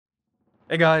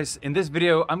Hey guys, in this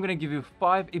video, I'm going to give you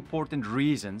 5 important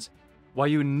reasons why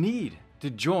you need to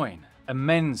join a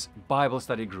men's Bible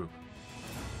study group.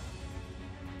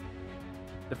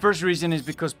 The first reason is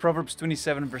because Proverbs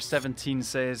 27 verse 17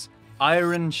 says,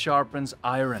 "Iron sharpens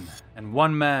iron, and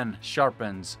one man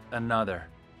sharpens another."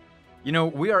 You know,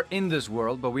 we are in this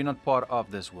world, but we're not part of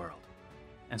this world.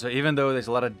 And so even though there's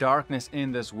a lot of darkness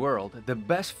in this world, the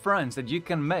best friends that you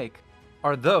can make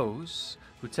are those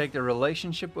who take their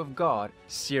relationship with God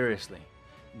seriously.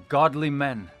 Godly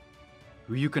men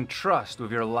who you can trust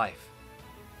with your life.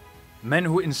 Men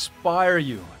who inspire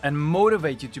you and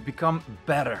motivate you to become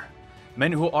better.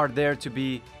 Men who are there to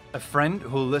be a friend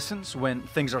who listens when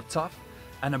things are tough,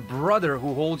 and a brother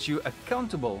who holds you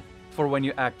accountable for when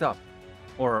you act up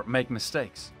or make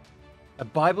mistakes. A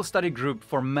Bible study group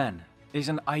for men is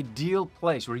an ideal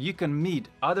place where you can meet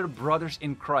other brothers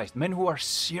in Christ, men who are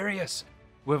serious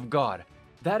with God.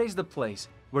 That is the place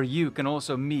where you can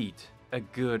also meet a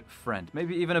good friend,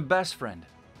 maybe even a best friend.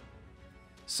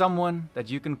 Someone that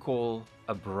you can call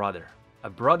a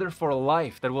brother for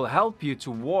life that will help you to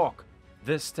walk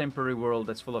this temporary world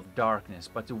that's full of darkness,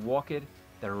 but to walk it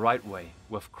the right way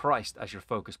with Christ as your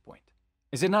focus point.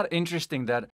 Is it not interesting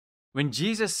that when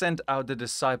Jesus sent out the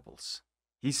disciples,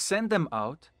 he sent them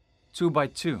out 2 by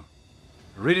 2.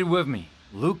 Read it with me.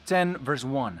 Luke 10 verse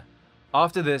 1.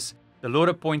 After this, the Lord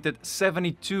appointed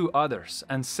 72 others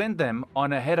and sent them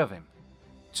on ahead of him,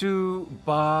 2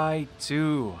 by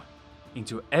 2,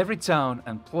 into every town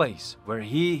and place where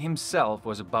he himself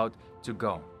was about to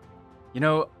go. You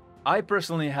know, I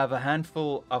personally have a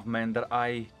handful of men that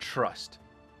I trust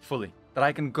fully, that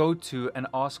I can go to and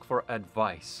ask for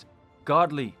advice.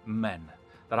 Godly men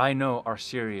that I know are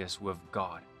serious with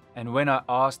God. And when I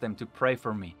ask them to pray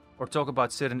for me or talk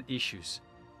about certain issues,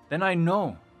 then I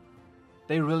know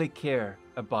they really care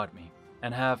about me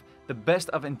and have the best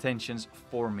of intentions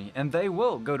for me. And they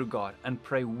will go to God and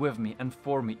pray with me and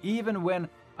for me, even when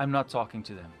I'm not talking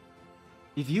to them.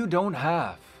 If you don't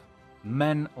have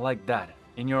men like that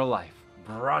in your life,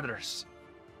 brothers,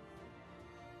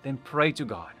 then pray to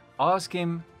God. Ask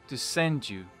Him to send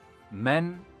you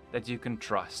men that you can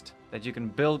trust, that you can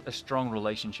build a strong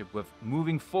relationship with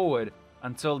moving forward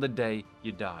until the day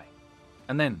you die.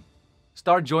 And then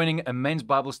start joining a men's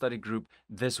Bible study group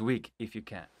this week if you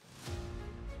can.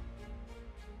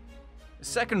 The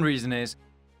second reason is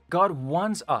God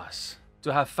wants us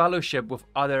to have fellowship with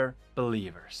other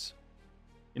believers.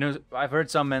 You know, I've heard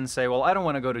some men say, well, I don't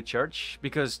want to go to church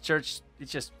because church is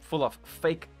just full of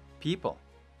fake people.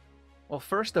 Well,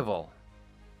 first of all,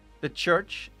 the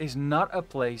church is not a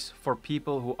place for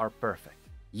people who are perfect.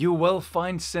 You will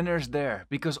find sinners there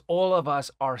because all of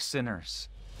us are sinners.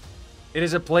 It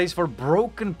is a place for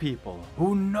broken people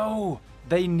who know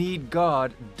they need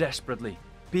God desperately.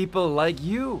 People like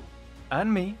you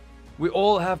and me. We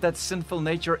all have that sinful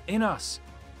nature in us,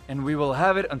 and we will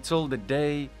have it until the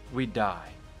day we die.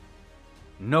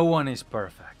 No one is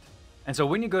perfect. And so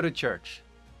when you go to church,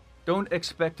 don't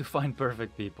expect to find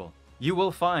perfect people. You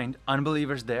will find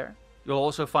unbelievers there. You'll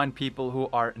also find people who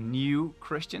are new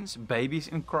Christians, babies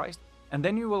in Christ. And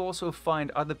then you will also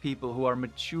find other people who are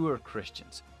mature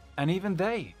Christians. And even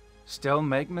they still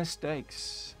make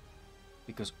mistakes,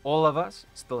 because all of us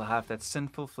still have that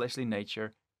sinful fleshly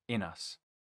nature in us.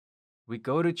 We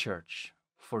go to church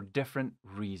for different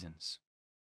reasons.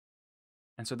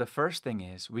 And so the first thing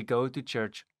is we go to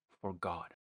church for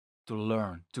God, to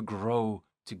learn, to grow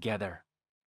together.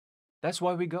 That's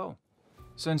why we go.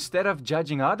 So instead of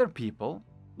judging other people,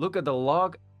 look at the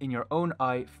log in your own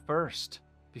eye first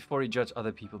before you judge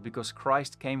other people, because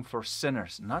Christ came for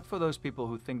sinners, not for those people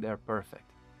who think they're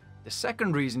perfect. The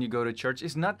second reason you go to church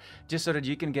is not just so that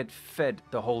you can get fed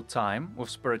the whole time with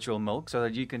spiritual milk, so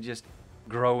that you can just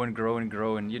grow and grow and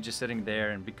grow and you're just sitting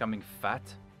there and becoming fat,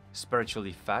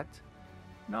 spiritually fat.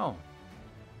 No.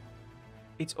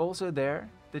 It's also there,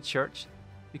 the church,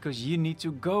 because you need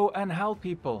to go and help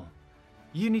people.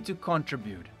 You need to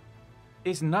contribute.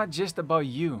 It's not just about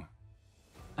you.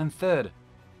 And third,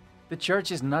 the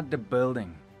church is not the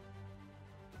building.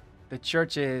 The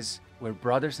church is where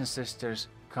brothers and sisters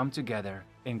come together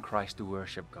in Christ to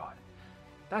worship God.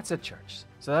 That's a church.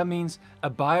 So that means a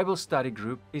Bible study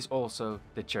group is also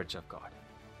the church of God.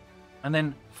 And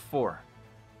then 4,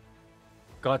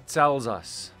 God tells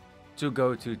us to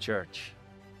go to church.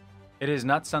 It is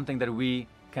not something that we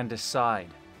can decide.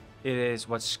 It is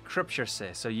what Scripture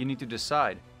says. So you need to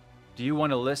decide. Do you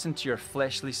want to listen to your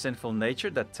fleshly sinful nature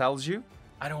that tells you,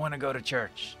 I don't want to go to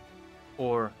church?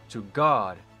 Or to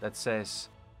God that says,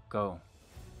 go.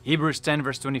 Hebrews 10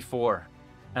 verse 24.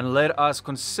 And let us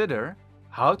consider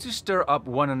how to stir up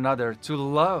one another to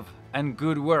love and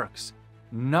good works,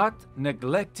 not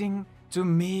neglecting to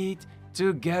meet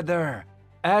together,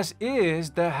 as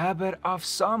is the habit of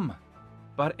some,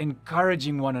 but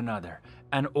encouraging one another,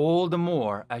 and all the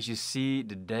more as you see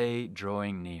the day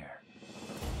drawing near.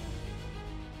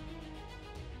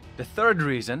 The third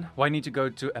reason why I need to go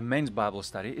to a men's Bible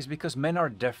study is because men are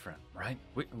different, right?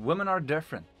 Women are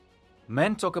different.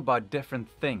 Men talk about different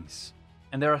things,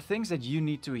 and there are things that you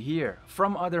need to hear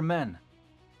from other men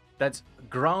that's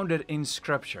grounded in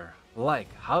Scripture, like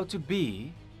how to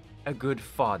be a good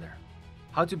father,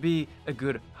 how to be a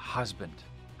good husband,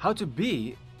 how to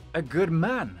be a good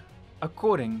man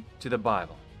according to the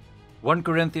Bible. 1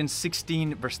 Corinthians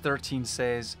 16 verse 13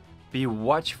 says, "Be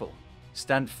watchful,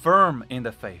 stand firm in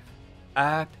the faith,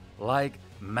 act like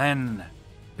men,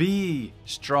 be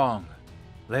strong.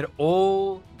 Let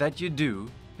all that you do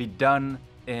be done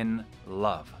in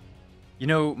love." You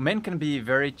know, men can be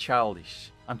very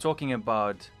childish. I'm talking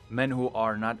about men who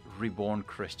are not reborn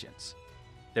Christians.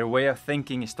 Their way of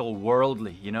thinking is still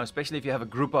worldly, you know, especially if you have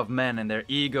a group of men and their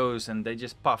egos and they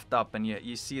just puffed up and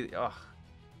you see,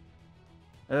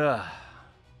 But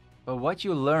what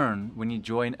you learn when you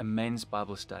join a men's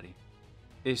Bible study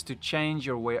is to change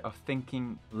your way of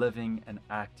thinking, living, and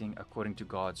acting according to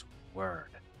God's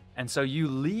Word. And so you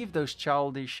leave those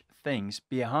childish things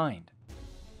behind.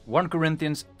 1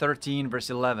 Corinthians 13 verse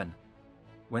 11.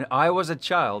 "When I was a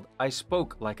child, I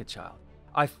spoke like a child.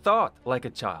 I thought like a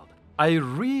child. I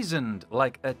reasoned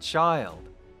like a child.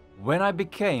 When I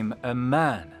became a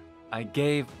man, I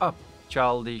gave up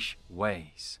childish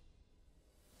ways."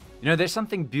 You know, there's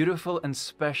something beautiful and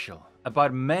special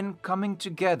about men coming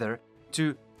together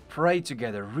to pray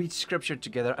together, read Scripture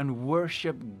together, and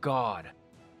worship God.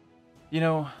 You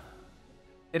know,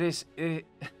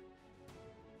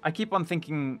 I keep on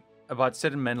thinking about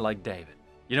certain men like David.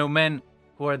 You know, men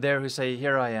who are there who say,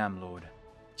 "Here I am, Lord.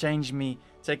 Change me,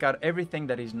 take out everything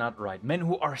that is not right." Men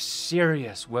who are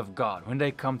serious with God. When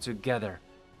they come together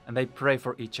and they pray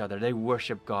for each other, they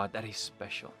worship God, that is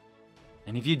special.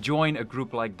 And if you join a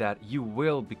group like that, you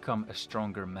will become a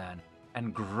stronger man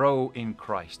and grow in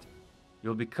Christ.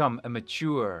 You'll become a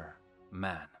mature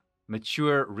man,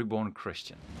 mature reborn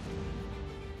Christian.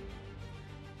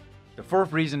 The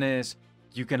fourth reason is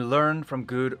you can learn from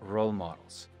good role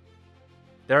models.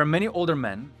 There are many older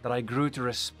men that I grew to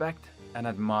respect and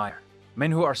admire.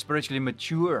 Men who are spiritually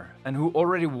mature and who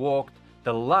already walked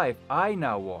the life I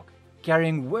now walk,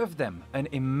 carrying with them an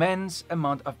immense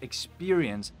amount of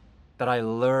experience that I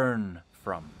learn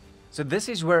from. So this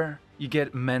is where you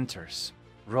get mentors,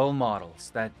 role models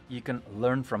that you can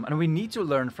learn from. And we need to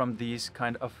learn from these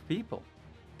kind of people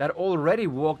that already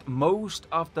walked most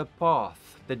of the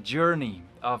path, the journey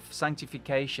of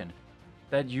sanctification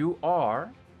that you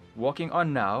are walking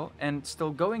on now and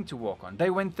still going to walk on. They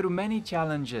went through many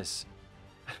challenges.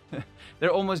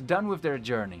 They're almost done with their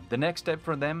journey. The next step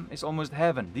for them is almost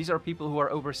heaven. These are people who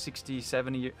are over 60,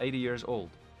 70, 80 years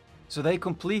old. So they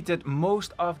completed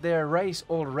most of their race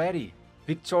already,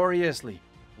 victoriously,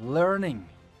 learning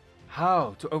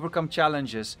how to overcome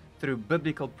challenges through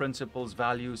biblical principles,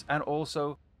 values, and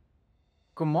also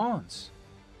commands,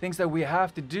 things that we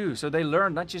have to do. So they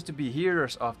learned not just to be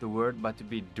hearers of the word, but to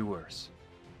be doers.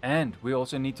 And we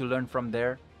also need to learn from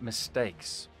their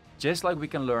mistakes, just like we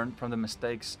can learn from the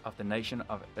mistakes of the nation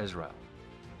of Israel.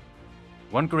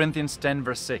 1 Corinthians 10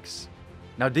 verse 6.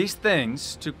 "Now these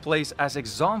things took place as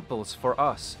examples for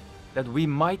us, that we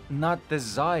might not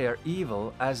desire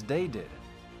evil as they did.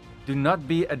 Do not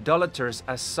be idolaters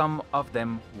as some of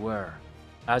them were.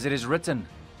 As it is written,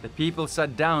 the people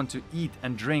sat down to eat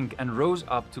and drink and rose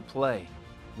up to play.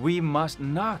 We must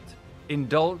not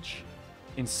indulge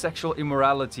in sexual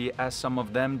immorality as some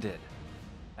of them did.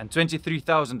 And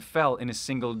 23,000 fell in a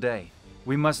single day.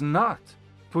 We must not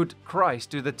put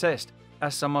Christ to the test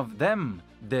as some of them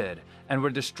did and were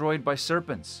destroyed by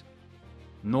serpents.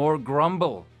 Nor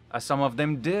grumble as some of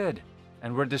them did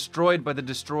and were destroyed by the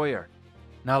destroyer."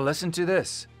 Now listen to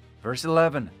this. Verse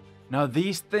 11. "Now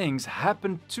these things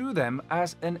happened to them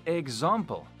as an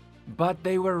example, but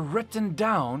they were written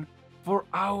down for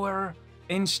our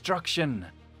instruction,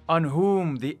 on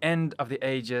whom the end of the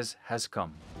ages has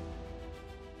come."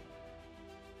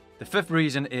 The fifth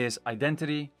reason is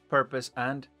identity, purpose,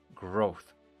 and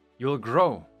growth. You'll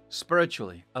grow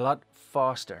spiritually a lot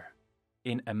faster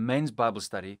in a men's Bible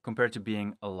study compared to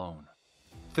being alone.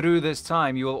 Through this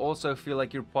time, you will also feel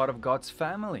like you're part of God's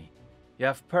family. You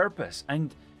have purpose,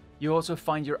 and you also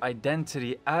find your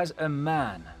identity as a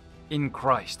man in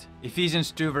Christ.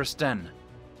 Ephesians 2 verse 10.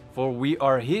 "For we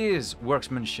are His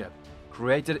workmanship,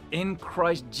 created in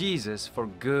Christ Jesus for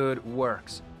good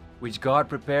works, which God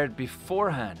prepared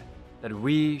beforehand that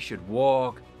we should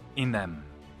walk in them.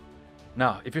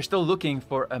 Now, if you're still looking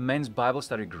for a men's Bible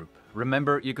study group,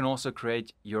 remember you can also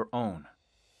create your own,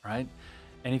 right?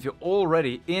 And if you're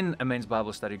already in a men's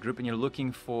Bible study group and you're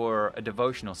looking for a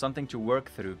devotional, something to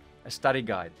work through, a study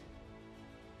guide,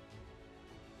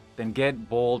 then get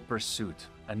Bold Pursuit,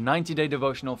 a 90-day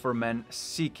devotional for men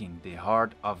seeking the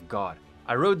heart of God.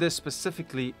 I wrote this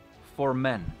specifically for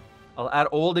men. I'll add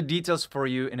all the details for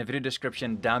you in a video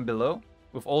description down below,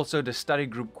 with also the study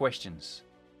group questions.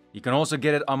 You can also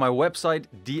get it on my website,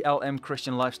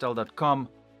 dlmchristianlifestyle.com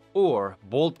or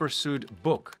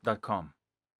boldpursuitbook.com.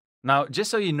 Now,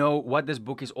 just so you know what this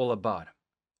book is all about,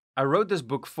 I wrote this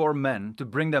book for men to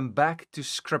bring them back to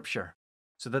Scripture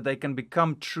so that they can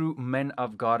become true men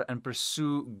of God and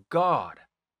pursue God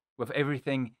with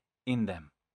everything in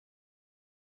them.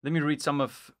 Let me read some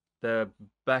of the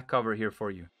back cover here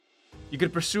for you. You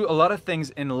could pursue a lot of things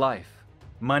in life.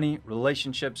 Money,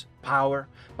 relationships, power,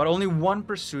 but only one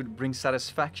pursuit brings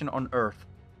satisfaction on earth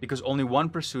because only one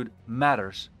pursuit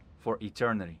matters for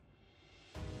eternity.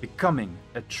 Becoming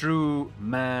a true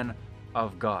man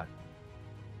of God.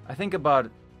 I think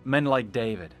about men like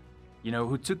David,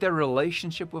 who took their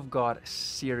relationship with God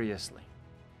seriously.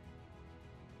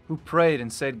 Who prayed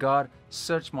and said, God,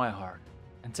 search my heart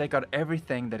and take out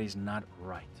everything that is not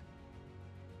right.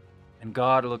 And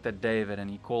God looked at David and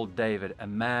he called David a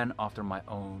man after my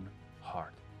own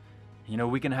heart.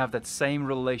 We can have that same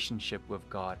relationship with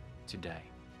God today.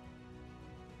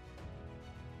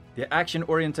 The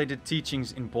action-oriented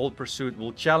teachings in Bold Pursuit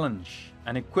will challenge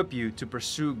and equip you to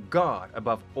pursue God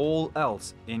above all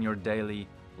else in your daily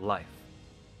life.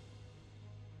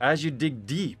 As you dig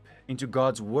deep into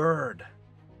God's Word,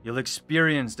 you'll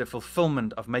experience the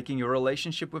fulfillment of making your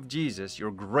relationship with Jesus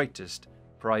your greatest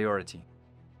priority.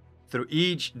 Through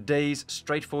each day's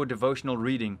straightforward devotional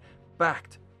reading,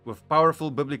 backed with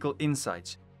powerful biblical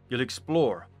insights, you'll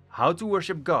explore how to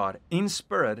worship God in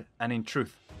spirit and in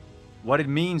truth, what it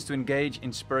means to engage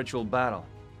in spiritual battle,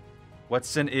 what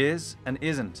sin is and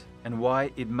isn't, and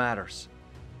why it matters,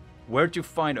 where to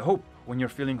find hope when you're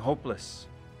feeling hopeless,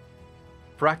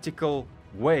 practical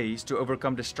ways to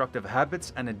overcome destructive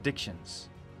habits and addictions,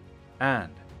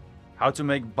 and how to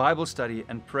make Bible study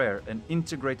and prayer an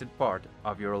integrated part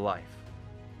of your life.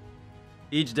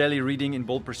 Each daily reading in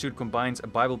Bold Pursuit combines a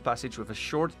Bible passage with a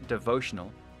short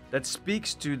devotional that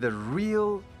speaks to the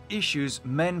real issues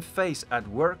men face at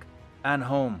work and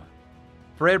home.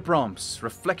 Prayer prompts,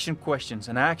 reflection questions,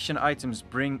 and action items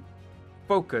bring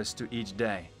focus to each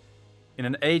day. In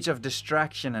an age of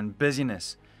distraction and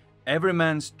busyness, every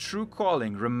man's true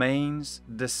calling remains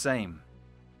the same: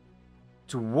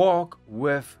 to walk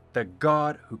with the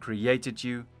God who created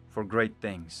you for great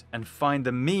things and find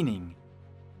the meaning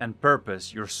and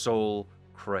purpose your soul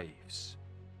craves.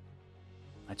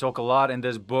 I talk a lot in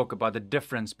this book about the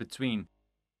difference between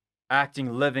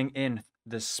living in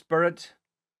the Spirit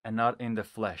and not in the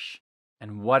flesh,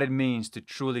 and what it means to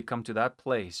truly come to that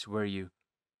place where you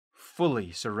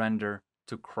fully surrender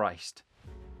to Christ.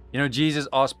 Jesus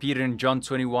asked Peter in John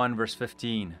 21 verse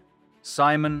 15,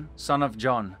 Simon, son of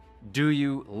John, do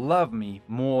you love me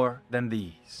more than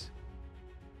these?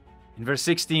 In verse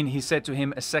 16, he said to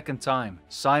him a second time,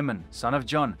 Simon, son of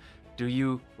John, do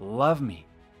you love me?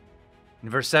 In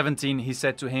verse 17, he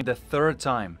said to him the third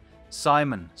time,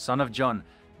 Simon, son of John,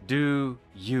 do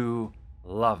you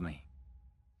love me?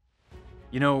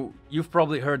 You've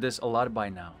probably heard this a lot by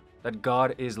now, that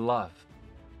God is love,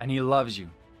 and He loves you.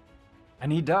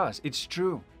 And He does, it's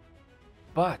true.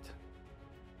 But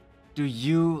do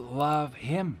you love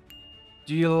Him?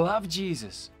 Do you love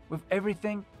Jesus with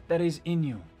everything that is in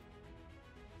you?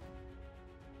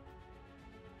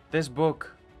 This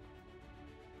book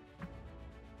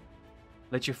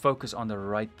lets you focus on the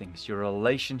right things, your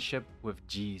relationship with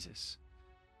Jesus.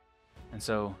 And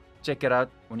so check it out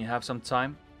when you have some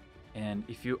time. And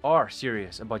if you are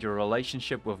serious about your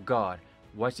relationship with God,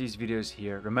 watch these videos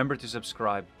here. Remember to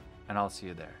subscribe, and I'll see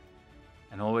you there.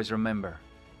 And always remember,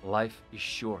 life is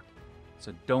short,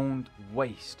 so don't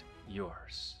waste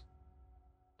yours.